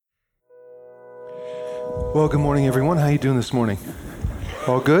Well, good morning, everyone. How are you doing this morning?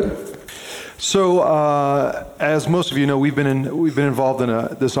 All good? So, as most of you know, we've been involved in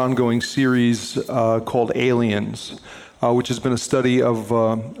this ongoing series called Aliens, which has been a study of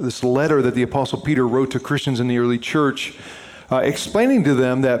this letter that the Apostle Peter wrote to Christians in the early church, explaining to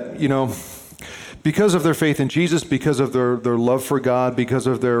them that, because of their faith in Jesus, because of their love for God, because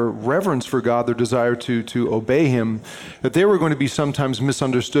of their reverence for God, their desire to obey Him, that they were going to be sometimes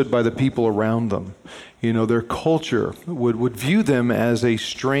misunderstood by the people around them. Their culture would view them as a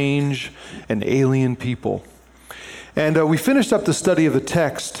strange and alien people. And we finished up the study of the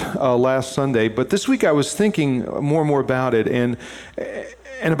text last Sunday, but this week I was thinking more and more about it and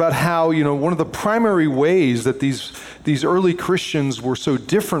about how, one of the primary ways that these early Christians were so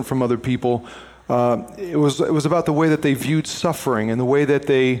different from other people, it was about the way that they viewed suffering and the way that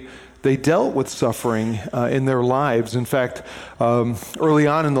they dealt with suffering in their lives. In fact, early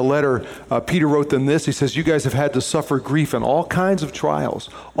on in the letter, Peter wrote them this. He says, "You guys have had to suffer grief and all kinds of trials,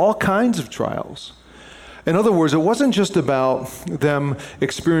 all kinds of trials." In other words, it wasn't just about them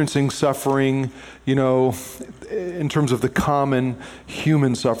experiencing suffering, in terms of the common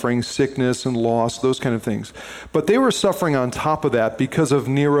human suffering, sickness and loss, those kind of things. But they were suffering on top of that because of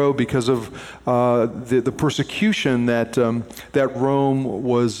Nero, because of the persecution that Rome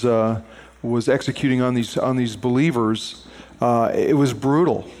was executing on these believers. It was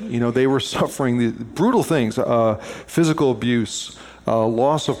brutal. They were suffering the brutal things, physical abuse,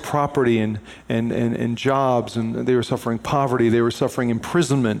 loss of property and jobs, and they were suffering poverty, they were suffering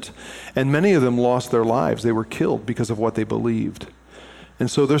imprisonment, and many of them lost their lives. They were killed because of what they believed. And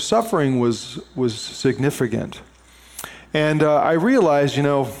so their suffering was significant. And I realized,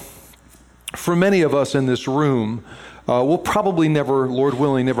 for many of us in this room, we'll probably never, Lord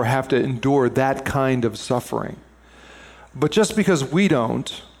willing, never have to endure that kind of suffering. But just because we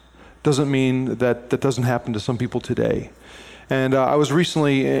don't, doesn't mean that doesn't happen to some people today. And I was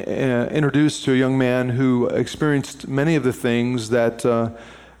recently introduced to a young man who experienced many of the things that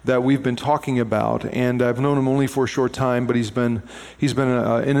we've been talking about. And I've known him only for a short time, but he's been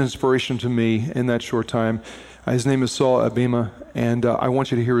an inspiration to me in that short time. His name is Saul Abema, and I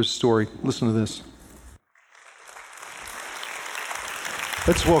want you to hear his story. Listen to this.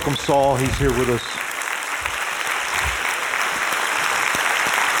 Let's welcome Saul. He's here with us.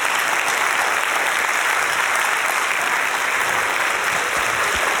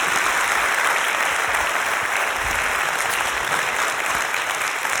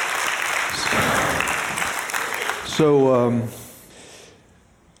 So,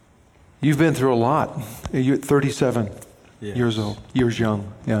 you've been through a lot. You're 37 years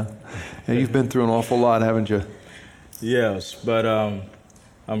young, yeah. And you've been through an awful lot, haven't you? Yes, but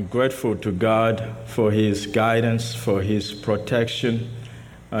I'm grateful to God for His guidance, for His protection,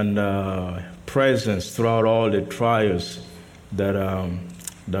 and presence throughout all the trials that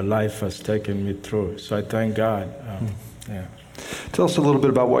life has taken me through. So I thank God. Tell us a little bit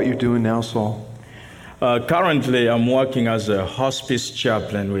about what you're doing now, Saul. Currently, I'm working as a hospice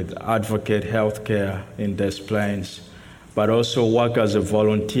chaplain with Advocate Healthcare in Des Plaines, but also work as a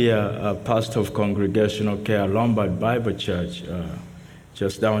volunteer pastor of Congregational Care Lombard Bible Church,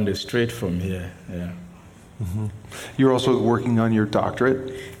 just down the street from here. Yeah. Mm-hmm. You're also working on your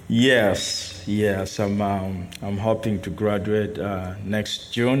doctorate? Yes. I'm hoping to graduate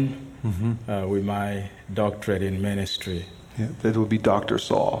next June with my doctorate in ministry. Yeah, that will be Dr.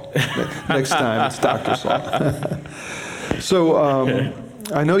 Saul. Next time, it's Dr. Saul. So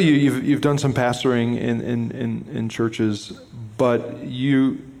I know you've done some pastoring in churches, but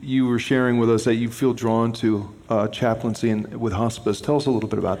you were sharing with us that you feel drawn to chaplaincy with hospice. Tell us a little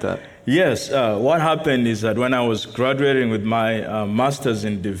bit about that. Yes. What happened is that when I was graduating with my master's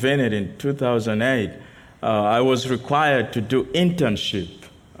in divinity in 2008, I was required to do internship.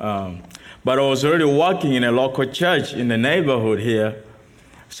 But I was already working in a local church in the neighborhood here.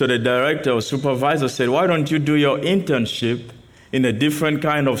 So the director or supervisor said, "Why don't you do your internship in a different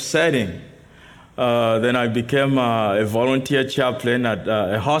kind of setting?" Then I became a volunteer chaplain at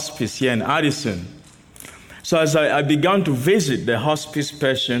a hospice here in Addison. So as I began to visit the hospice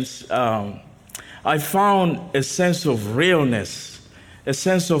patients, I found a sense of realness, a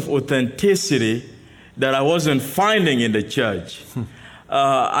sense of authenticity that I wasn't finding in the church.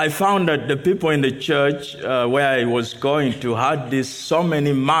 I found that the people in the church where I was going to had so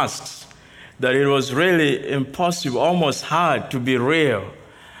many masks that it was really impossible, almost hard to be real.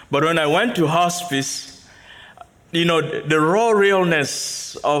 But when I went to hospice, the raw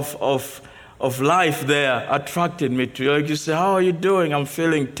realness of life there attracted me to you. You say, "How are you doing?" "I'm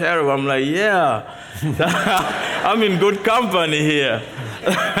feeling terrible." I'm like, "Yeah, I'm in good company here."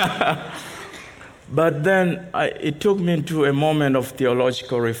 But then it took me into a moment of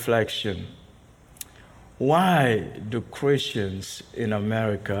theological reflection. Why do Christians in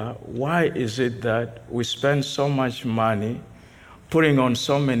America, why is it that we spend so much money putting on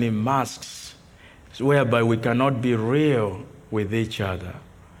so many masks whereby we cannot be real with each other?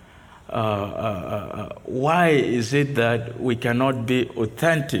 Why is it that we cannot be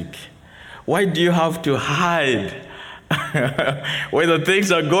authentic? Why do you have to hide whether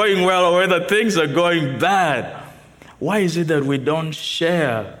things are going well or whether things are going bad? Why is it that we don't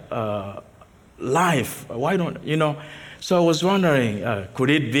share life? Why don't, you know? So I was wondering, could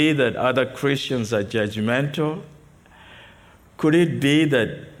it be that other Christians are judgmental? Could it be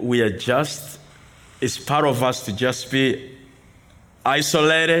that we are just, it's part of us to just be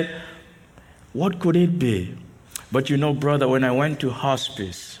isolated? What could it be? But you know, brother, when I went to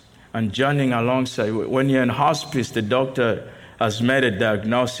hospice and journeying alongside, when you're in hospice, the doctor has made a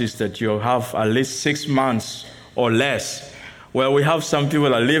diagnosis that you have at least 6 months or less. Well, we have some people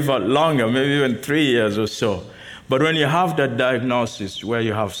that live out longer, maybe even 3 years or so. But when you have that diagnosis where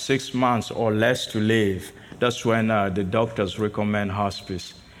you have 6 months or less to live, that's when the doctors recommend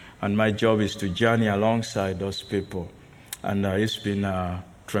hospice. And my job is to journey alongside those people. And it's been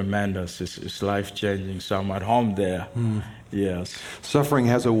tremendous. It's life-changing. So I'm at home there. Yes. Suffering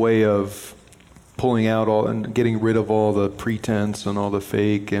has a way of pulling out all and getting rid of all the pretense and all the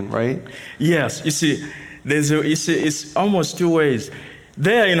fake, and right? Yes. You see, it's almost two ways.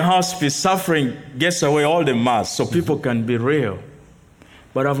 There in hospice, suffering gets away all the masks so people can be real.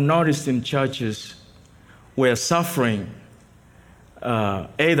 But I've noticed in churches where suffering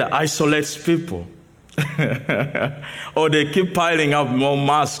either isolates people or they keep piling up more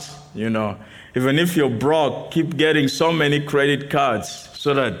masks, you know. Even if you're broke, keep getting so many credit cards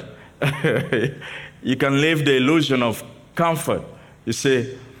so that you can live the illusion of comfort, you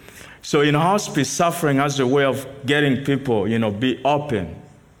see. So in hospice, suffering has a way of getting people, you know, be open.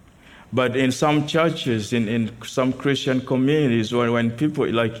 But in some churches, in some Christian communities, when people,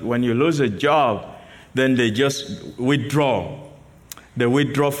 like when you lose a job, then they just withdraw. They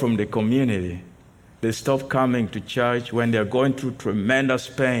withdraw from the community. They stop coming to church. When they're going through tremendous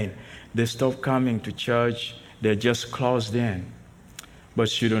pain, they stop coming to church. They're just closed in. But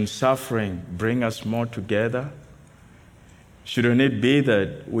shouldn't suffering bring us more together? Shouldn't it be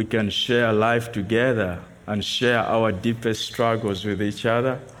that we can share life together and share our deepest struggles with each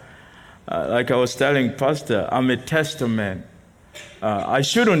other? Like I was telling Pastor, I'm a testament. I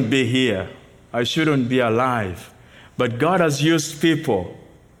shouldn't be here. I shouldn't be alive. But God has used people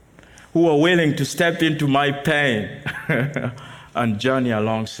who are willing to step into my pain and journey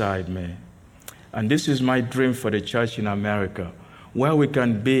alongside me. And this is my dream for the church in America, where we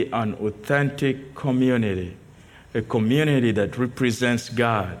can be an authentic community, a community that represents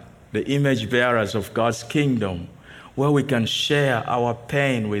God, the image bearers of God's kingdom, where we can share our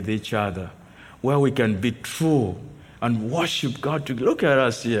pain with each other, where we can be true and worship God together. Look at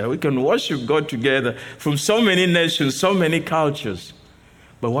us here. We can worship God together from so many nations, so many cultures.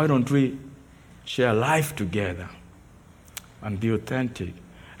 But why don't we share life together and be authentic?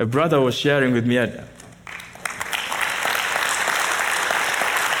 A brother was sharing with me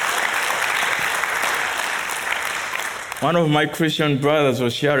one of my Christian brothers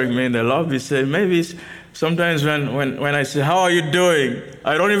was sharing me in the lobby, said, maybe sometimes when I say, how are you doing?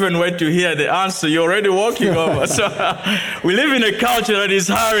 I don't even wait to hear the answer. You're already walking over. So we live in a culture that is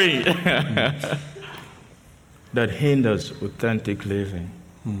hurrying, that hinders authentic living.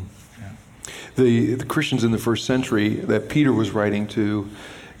 The Christians in the first century that Peter was writing to,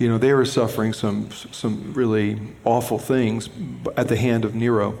 you know, they were suffering some really awful things at the hand of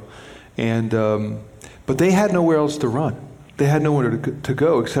Nero, and but they had nowhere else to run. They had nowhere to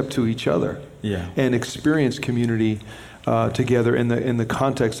go except to each other, and experience community together in the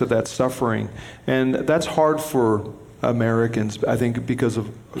context of that suffering. And that's hard for Americans, I think, because of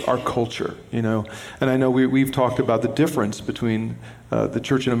our culture, you know. And I know we've talked about the difference between the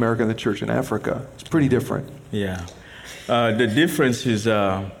church in America and the church in Africa. It's pretty different. Yeah, the difference is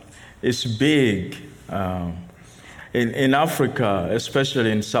big. In Africa, especially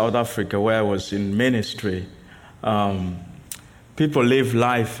in South Africa, where I was in ministry, people live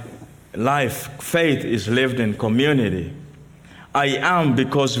life. Faith is lived in community. I am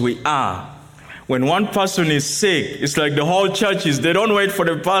because we are. When one person is sick, it's like the whole church is, they don't wait for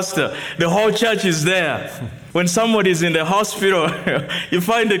the pastor. The whole church is there. When somebody is in the hospital, you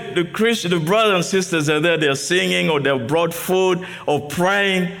find the Christian, the brothers and sisters are there, they're singing or they've brought food or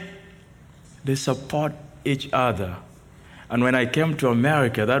praying. They support each other. And when I came to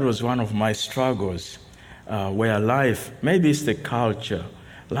America, that was one of my struggles, where life, maybe it's the culture,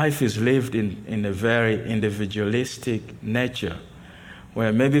 life is lived in a very individualistic nature,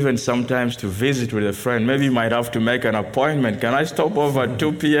 where maybe even sometimes to visit with a friend, maybe you might have to make an appointment. Can I stop over at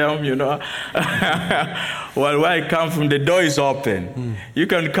 2 p.m., Well, where I come from, the door is open. You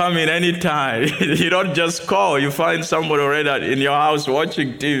can come in any time. You don't just call. You find somebody already in your house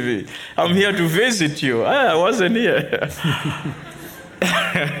watching TV. I'm here to visit you. I wasn't here.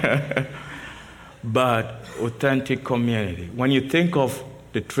 But authentic community. When you think of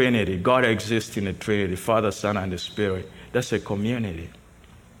the Trinity, God exists in the Trinity, Father, Son, and the Spirit. That's a community.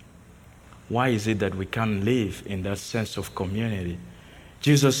 Why is it that we can't live in that sense of community?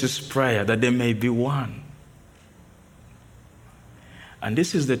 Jesus' prayer, that they may be one. And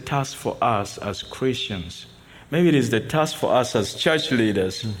this is the task for us as Christians. Maybe it is the task for us as church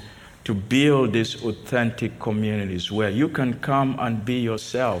leaders to build these authentic communities where you can come and be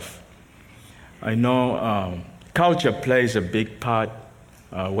yourself. I know culture plays a big part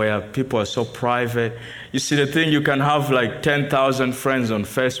where people are so private. You see, the thing, you can have like 10,000 friends on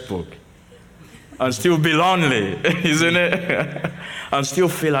Facebook and still be lonely, isn't it? And still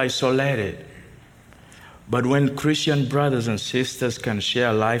feel isolated. But when Christian brothers and sisters can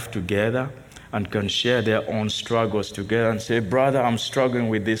share life together and can share their own struggles together and say, brother, I'm struggling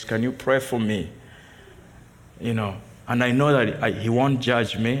with this. Can you pray for me? And I know that he won't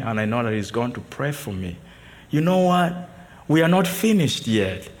judge me, and I know that he's going to pray for me. You know what? We are not finished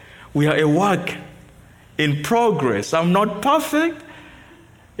yet. We are a work in progress. I'm not perfect.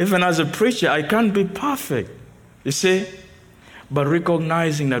 Even as a preacher, I can't be perfect. You see? But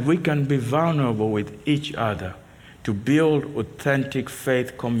recognizing that we can be vulnerable with each other to build authentic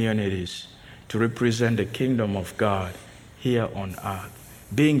faith communities to represent the kingdom of God here on earth,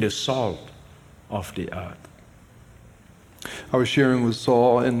 being the salt of the earth. I was sharing with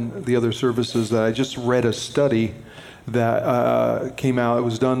Saul in the other services that I just read a study that came out. It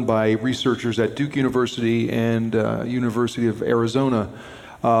was done by researchers at Duke University and University of Arizona.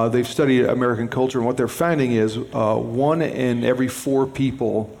 They've studied American culture, and what they're finding is 1 in every 4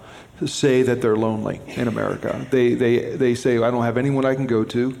 people say that they're lonely in America. They say, I don't have anyone I can go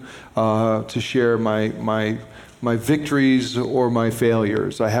to share my victories or my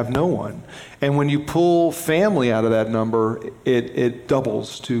failures. I have no one. And when you pull family out of that number, it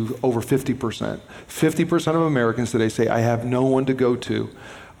doubles to over 50%. 50% of Americans today say, I have no one to go to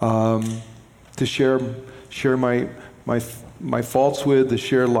share my faults with, to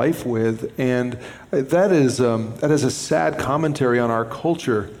share life with. And that is a sad commentary on our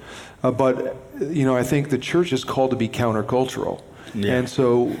culture. But I think the church is called to be countercultural. Yeah. And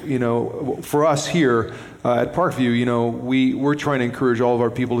so, for us here at Parkview, we're trying to encourage all of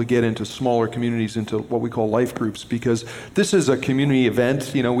our people to get into smaller communities, into what we call life groups, because this is a community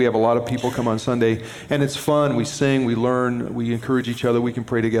event. We have a lot of people come on Sunday, and it's fun. We sing, we learn, we encourage each other, we can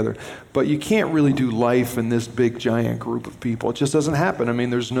pray together. But you can't really do life in this big, giant group of people. It just doesn't happen. I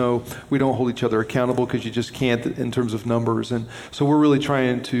mean, we don't hold each other accountable because you just can't in terms of numbers. And so we're really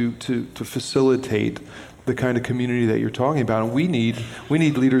trying to facilitate the kind of community that you're talking about. And we need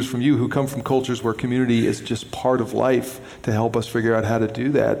leaders from you who come from cultures where community is just part of life to help us figure out how to do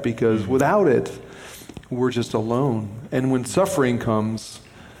that, because without it, we're just alone. And when suffering comes,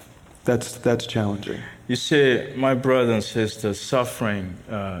 that's challenging. You see, my brothers and sisters, suffering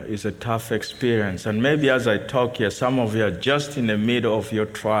is a tough experience. And maybe as I talk here, some of you are just in the middle of your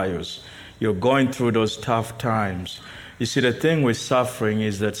trials. You're going through those tough times. You see, the thing with suffering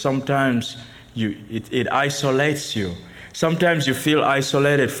is that sometimes it isolates you. Sometimes you feel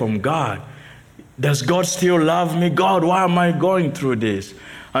isolated from God. Does God still love me? God, why am I going through this?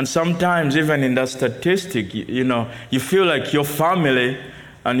 And sometimes even in that statistic, you feel like your family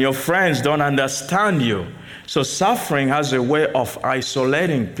and your friends don't understand you. So suffering has a way of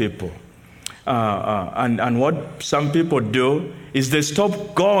isolating people. And what some people do is they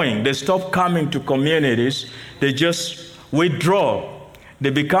stop going. They stop coming to communities. They just withdraw. They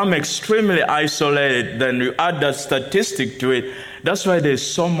become extremely isolated. Then you add that statistic to it. That's why there's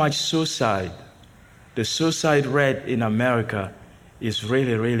so much suicide. The suicide rate in America is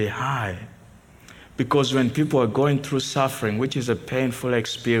really, really high. Because when people are going through suffering, which is a painful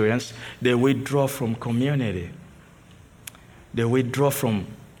experience, they withdraw from community. They withdraw from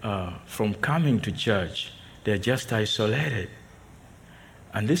coming to church. They're just isolated.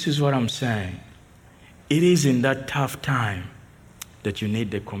 And this is what I'm saying. It is in that tough time that you need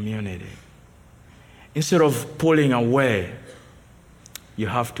the community. Instead of pulling away, you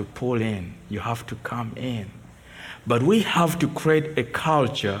have to pull in. You have to come in. But we have to create a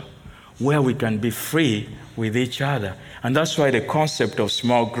culture where we can be free with each other. And that's why the concept of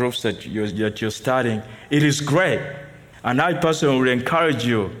small groups that you're starting, it is great. And I personally would encourage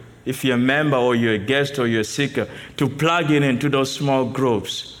you, if you're a member or you're a guest or you're a seeker, to plug in into those small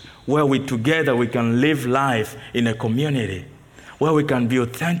groups where together we can live life in a community, where we can be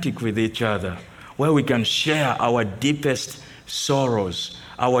authentic with each other, where we can share our deepest sorrows,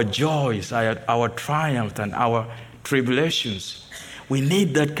 our joys, our triumphs, and our tribulations. We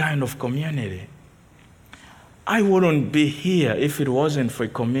need that kind of community. I wouldn't be here if it wasn't for a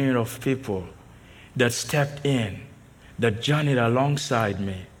community of people that stepped in, that journeyed alongside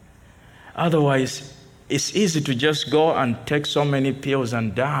me. Otherwise, it's easy to just go and take so many pills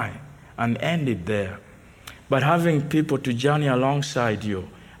and die and end it there. But having people to journey alongside you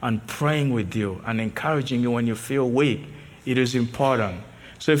and praying with you and encouraging you when you feel weak, it is important.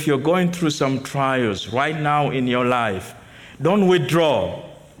 So if you're going through some trials right now in your life, don't withdraw.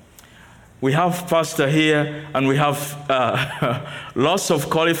 We have pastor here, and we have lots of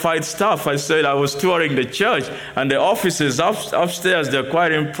qualified staff. I said I was touring the church, and the offices upstairs, they're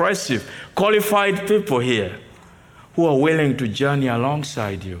quite impressive. Qualified people here who are willing to journey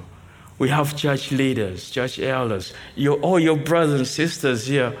alongside you. We have church leaders, church elders, all your brothers and sisters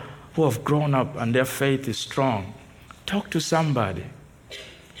here who have grown up and their faith is strong. Talk to somebody.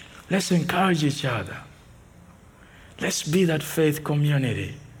 Let's encourage each other. Let's be that faith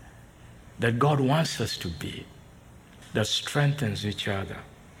community that God wants us to be, that strengthens each other.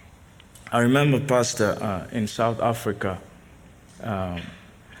 I remember, Pastor, in South Africa,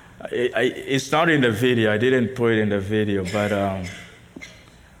 it's not in the video, I didn't put it in the video, but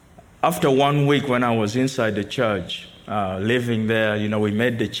after 1 week when I was inside the church, living there, we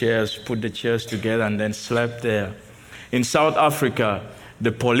made the chairs, put the chairs together, and then slept there. In South Africa,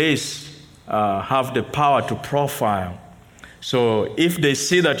 the police have the power to profile. So if they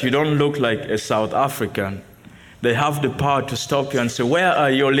see that you don't look like a South African, they have the power to stop you and say, where are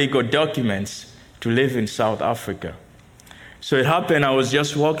your legal documents to live in South Africa? So it happened, I was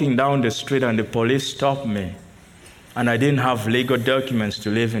just walking down the street and the police stopped me. And I didn't have legal documents to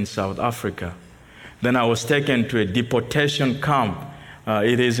live in South Africa. Then I was taken to a deportation camp.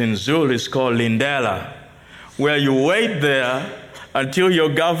 It is in Zulu, it's called Lindela, where you wait there until your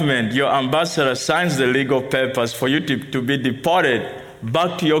government, your ambassador signs the legal papers for you to be deported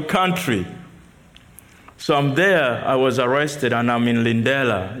back to your country. So I'm there, I was arrested, and I'm in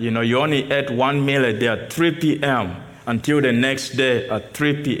Lindela. You only ate 1 meal a day at 3 p.m. until the next day at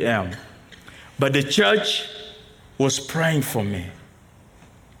 3 p.m. But the church was praying for me.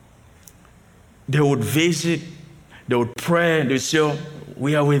 They would visit, they would pray, and they would say, oh,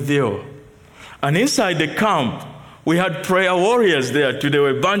 we are with you. And inside the camp, we had prayer warriors there too. There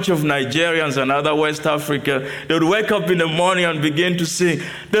were a bunch of Nigerians and other West Africans. They would wake up in the morning and begin to sing,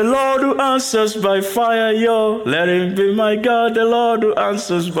 the Lord who answers by fire, yo, let him be my God, the Lord who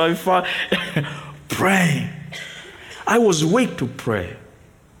answers by fire. Praying. I was weak to pray.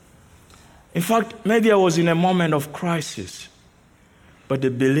 In fact, maybe I was in a moment of crisis. But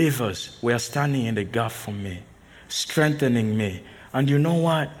the believers were standing in the gap for me, strengthening me. And you know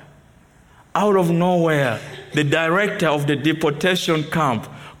what? Out of nowhere, the director of the deportation camp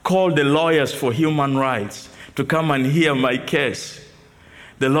called the lawyers for human rights to come and hear my case.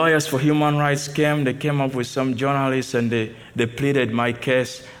 The lawyers for human rights came, they came up with some journalists, and they pleaded my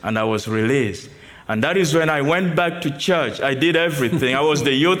case, and I was released. And that is when I went back to church. I did everything. I was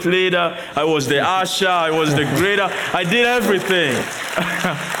the youth leader, I was the usher, I was the greeter, I did everything.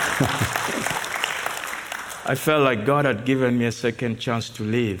 I felt like God had given me a second chance to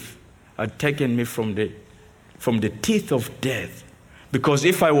live. Had taken me from the teeth of death. Because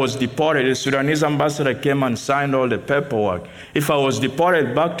if I was deported, the Sudanese ambassador came and signed all the paperwork. If I was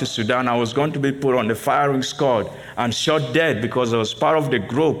deported back to Sudan, I was going to be put on the firing squad and shot dead because I was part of the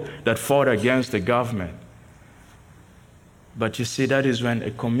group that fought against the government. But you see, that is when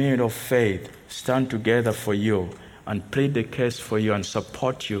a community of faith stand together for you and plead the case for you and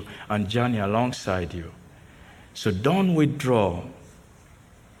support you and journey alongside you. So don't withdraw.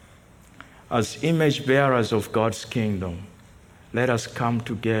 As image bearers of God's kingdom, let us come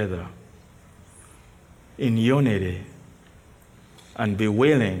together in unity and be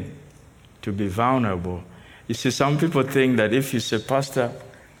willing to be vulnerable. You see, some people think that if you say, Pastor,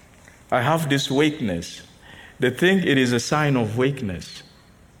 I have this weakness, they think it is a sign of weakness.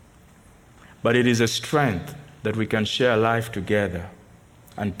 But it is a strength that we can share life together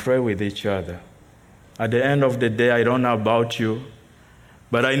and pray with each other. At the end of the day, I don't know about you,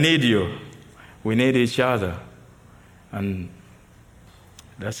 but I need you. We need each other. And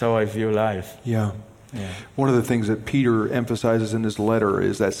that's how I view life. Yeah. One of the things that Peter emphasizes in his letter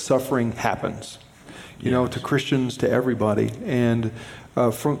is that suffering happens, to Christians, to everybody. And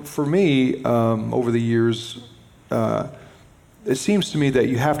for me, over the years, it seems to me that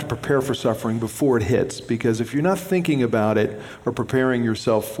you have to prepare for suffering before it hits, because if you're not thinking about it or preparing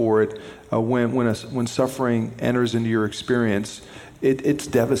yourself for it, when suffering enters into your experience, it's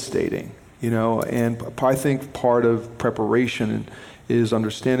devastating, And I think part of preparation is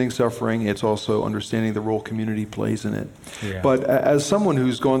understanding suffering. It's also understanding the role community plays in it. Yeah. But as someone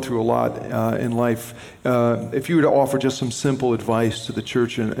who's gone through a lot in life, if you were to offer just some simple advice to the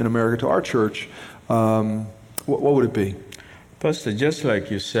church in America, to our church, what would it be? Pastor, just like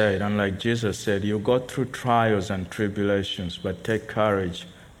you said, and like Jesus said, you go through trials and tribulations, but take courage.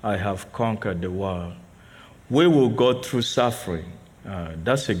 I have conquered the world. We will go through suffering.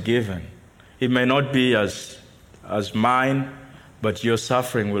 That's a given. It may not be as mine, but your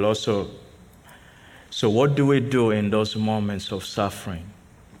suffering will also. So what do we do in those moments of suffering?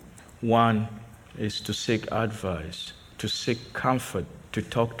 One is to seek advice, to seek comfort, to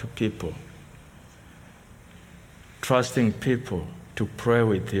talk to people. Trusting people to pray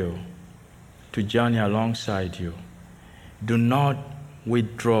with you, to journey alongside you. Do not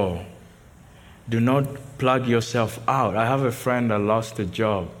withdraw. Do not plug yourself out. I have a friend that lost a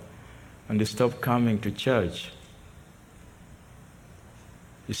job and they stopped coming to church.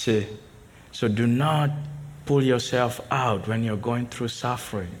 You see, so do not pull yourself out when you're going through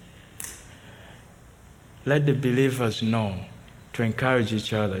suffering. Let the believers know to encourage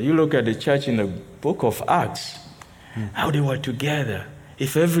each other. You look at the church in the book of Acts, how they were together.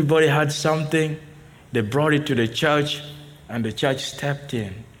 If everybody had something, they brought it to the church, and the church stepped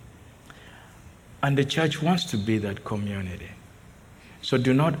in. And the church wants to be that community. So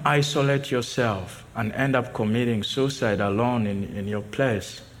do not isolate yourself and end up committing suicide alone in your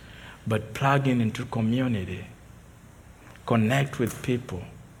place, but plug into community. Connect with people.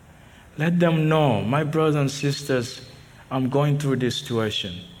 Let them know, my brothers and sisters, I'm going through this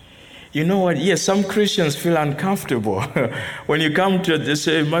situation. You know what? Yes, some Christians feel uncomfortable. When you come to it, they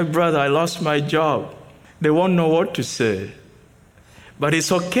say, my brother, I lost my job. They won't know what to say. But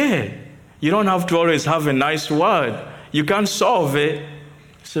it's okay. You don't have to always have a nice word. You can't solve it.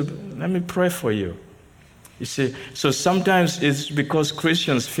 So let me pray for you. You see, so sometimes it's because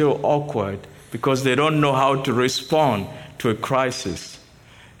Christians feel awkward because they don't know how to respond to a crisis.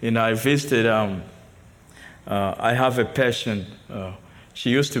 I visited, I have a patient. She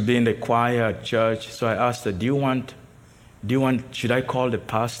used to be in the choir at church, so I asked her, should I call the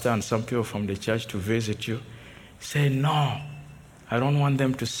pastor and some people from the church to visit you? She said, no, I don't want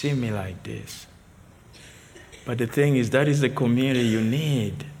them to see me like this. But the thing is, that is the community you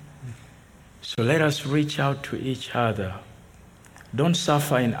need. So let us reach out to each other. Don't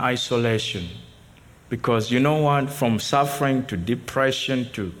suffer in isolation. Because you know what? From suffering to depression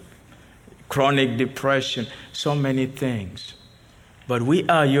to chronic depression, so many things. But we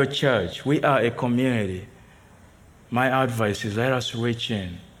are your church. We are a community. My advice is let us reach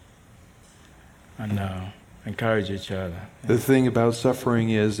in and encourage each other. The thing about suffering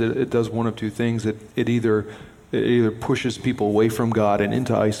is it does one of two things. It either pushes people away from God and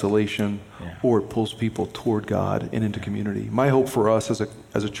into isolation, or it pulls people toward God and into community. My hope for us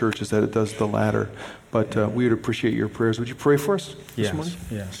as a church is that it does the latter. But we would appreciate your prayers. Would you pray for us this morning?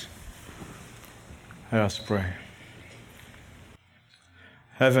 Yes. Let us pray.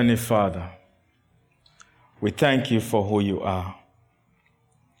 Heavenly Father, we thank you for who you are.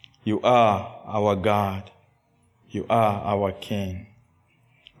 You are our God. You are our King.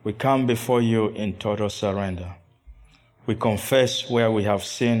 We come before you in total surrender. We confess where we have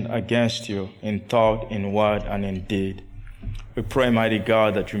sinned against you in thought, in word, and in deed. We pray, mighty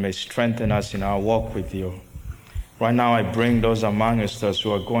God, that you may strengthen us in our walk with you. Right now, I bring those among us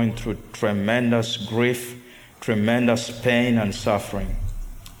who are going through tremendous grief, tremendous pain and suffering.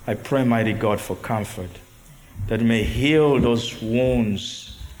 I pray, mighty God, for comfort, that you may heal those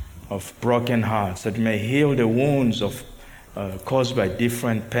wounds of broken hearts, that you may heal the wounds caused by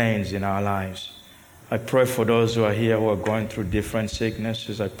different pains in our lives. I pray for those who are here who are going through different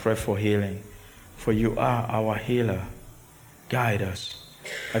sicknesses. I pray for healing, for you are our healer. Guide us.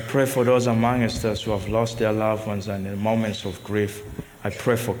 I pray for those among us who have lost their loved ones and in moments of grief. I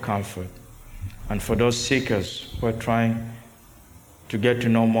pray for comfort. And for those seekers who are trying to get to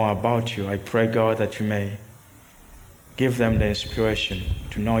know more about you, I pray, God, that you may give them the inspiration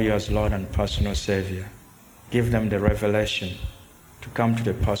to know you as Lord and personal Savior. Give them the revelation to come to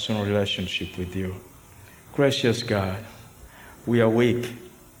the personal relationship with you. Gracious God, we are weak,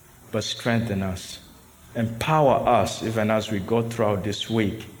 but strengthen us. Empower us even as we go throughout this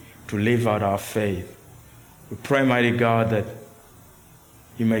week to live out our faith. We pray, mighty God, that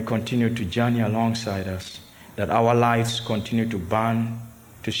you may continue to journey alongside us, that our lights continue to burn,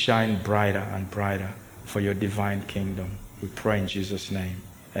 to shine brighter and brighter for your divine kingdom. We pray in Jesus' name.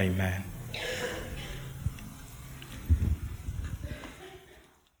 Amen.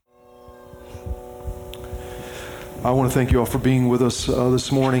 I want to thank you all for being with us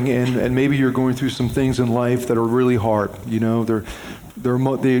this morning, and maybe you're going through some things in life that are really hard. You know,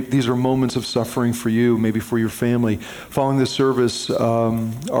 these are moments of suffering for you, maybe for your family. Following this service,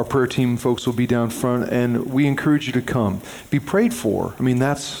 our prayer team folks will be down front, and we encourage you to come. Be prayed for. I mean,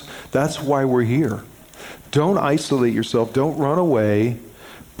 that's why we're here. Don't isolate yourself. Don't run away,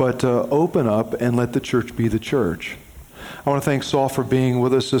 but open up and let the church be the church. I want to thank Saul for being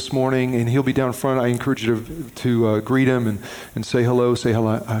with us this morning, and he'll be down front. I encourage you to greet him and say hello, say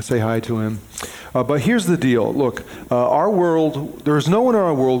hi to him. But here's the deal. Look, our world, there's no one in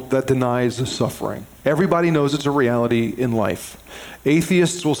our world that denies suffering. Everybody knows it's a reality in life.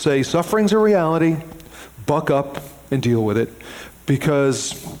 Atheists will say suffering's a reality, buck up and deal with it,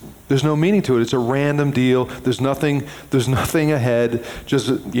 because there's no meaning to it. It's a random deal. There's nothing ahead. Just,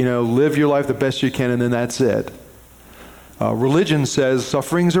 live your life the best you can, and then that's it. Religion says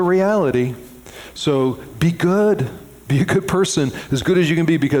suffering's a reality, so be good. Be a good person, as good as you can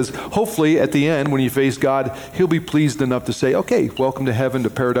be, because hopefully at the end, when you face God, he'll be pleased enough to say, okay, welcome to heaven, to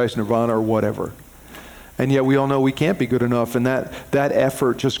paradise, nirvana, or whatever. And yet we all know we can't be good enough, and that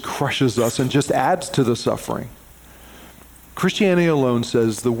effort just crushes us and just adds to the suffering. Christianity alone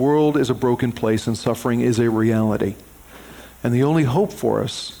says the world is a broken place and suffering is a reality. And the only hope for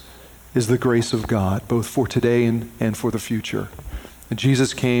us is the grace of God, both for today and for the future. And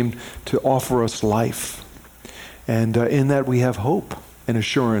Jesus came to offer us life. And in that we have hope and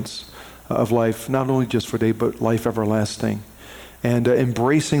assurance of life, not only just for today, but life everlasting. And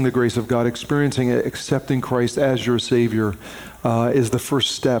embracing the grace of God, experiencing it, accepting Christ as your Savior is the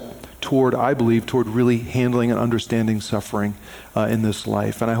first step toward really handling and understanding suffering in this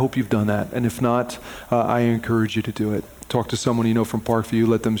life. And I hope you've done that. And if not, I encourage you to do it. Talk to someone you know from Parkview,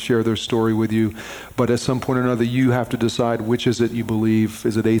 let them share their story with you. But at some point or another, you have to decide which is it you believe.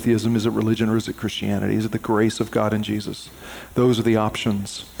 Is it atheism? Is it religion? Or is it Christianity? Is it the grace of God in Jesus? Those are the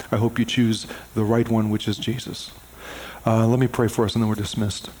options. I hope you choose the right one, which is Jesus. Let me pray for us, and then we're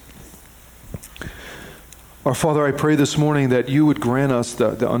dismissed. Our Father, I pray this morning that you would grant us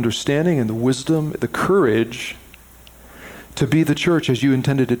the understanding and the wisdom, the courage to be the church as you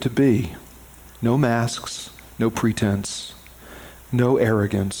intended it to be. No masks, no pretense, no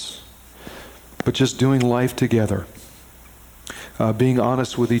arrogance, but just doing life together, being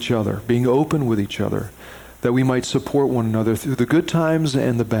honest with each other, being open with each other, that we might support one another through the good times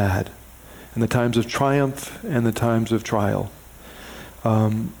and the bad, and the times of triumph and the times of trial.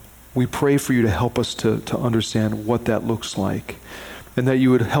 We pray for you to help us to understand what that looks like, and that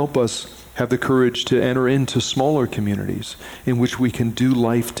you would help us have the courage to enter into smaller communities in which we can do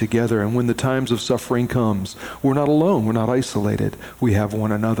life together. And when the times of suffering comes, we're not alone, we're not isolated, we have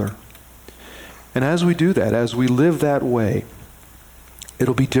one another. And as we do that, as we live that way,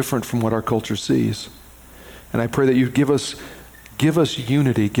 it'll be different from what our culture sees. And I pray that you give us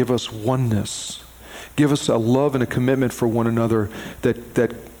unity, give us oneness, give us a love and a commitment for one another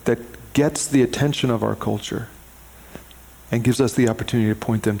that gets the attention of our culture and gives us the opportunity to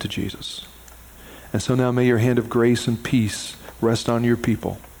point them to Jesus. And so now may your hand of grace and peace rest on your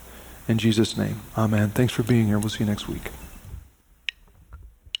people. In Jesus' name, amen. Thanks for being here. We'll see you next week.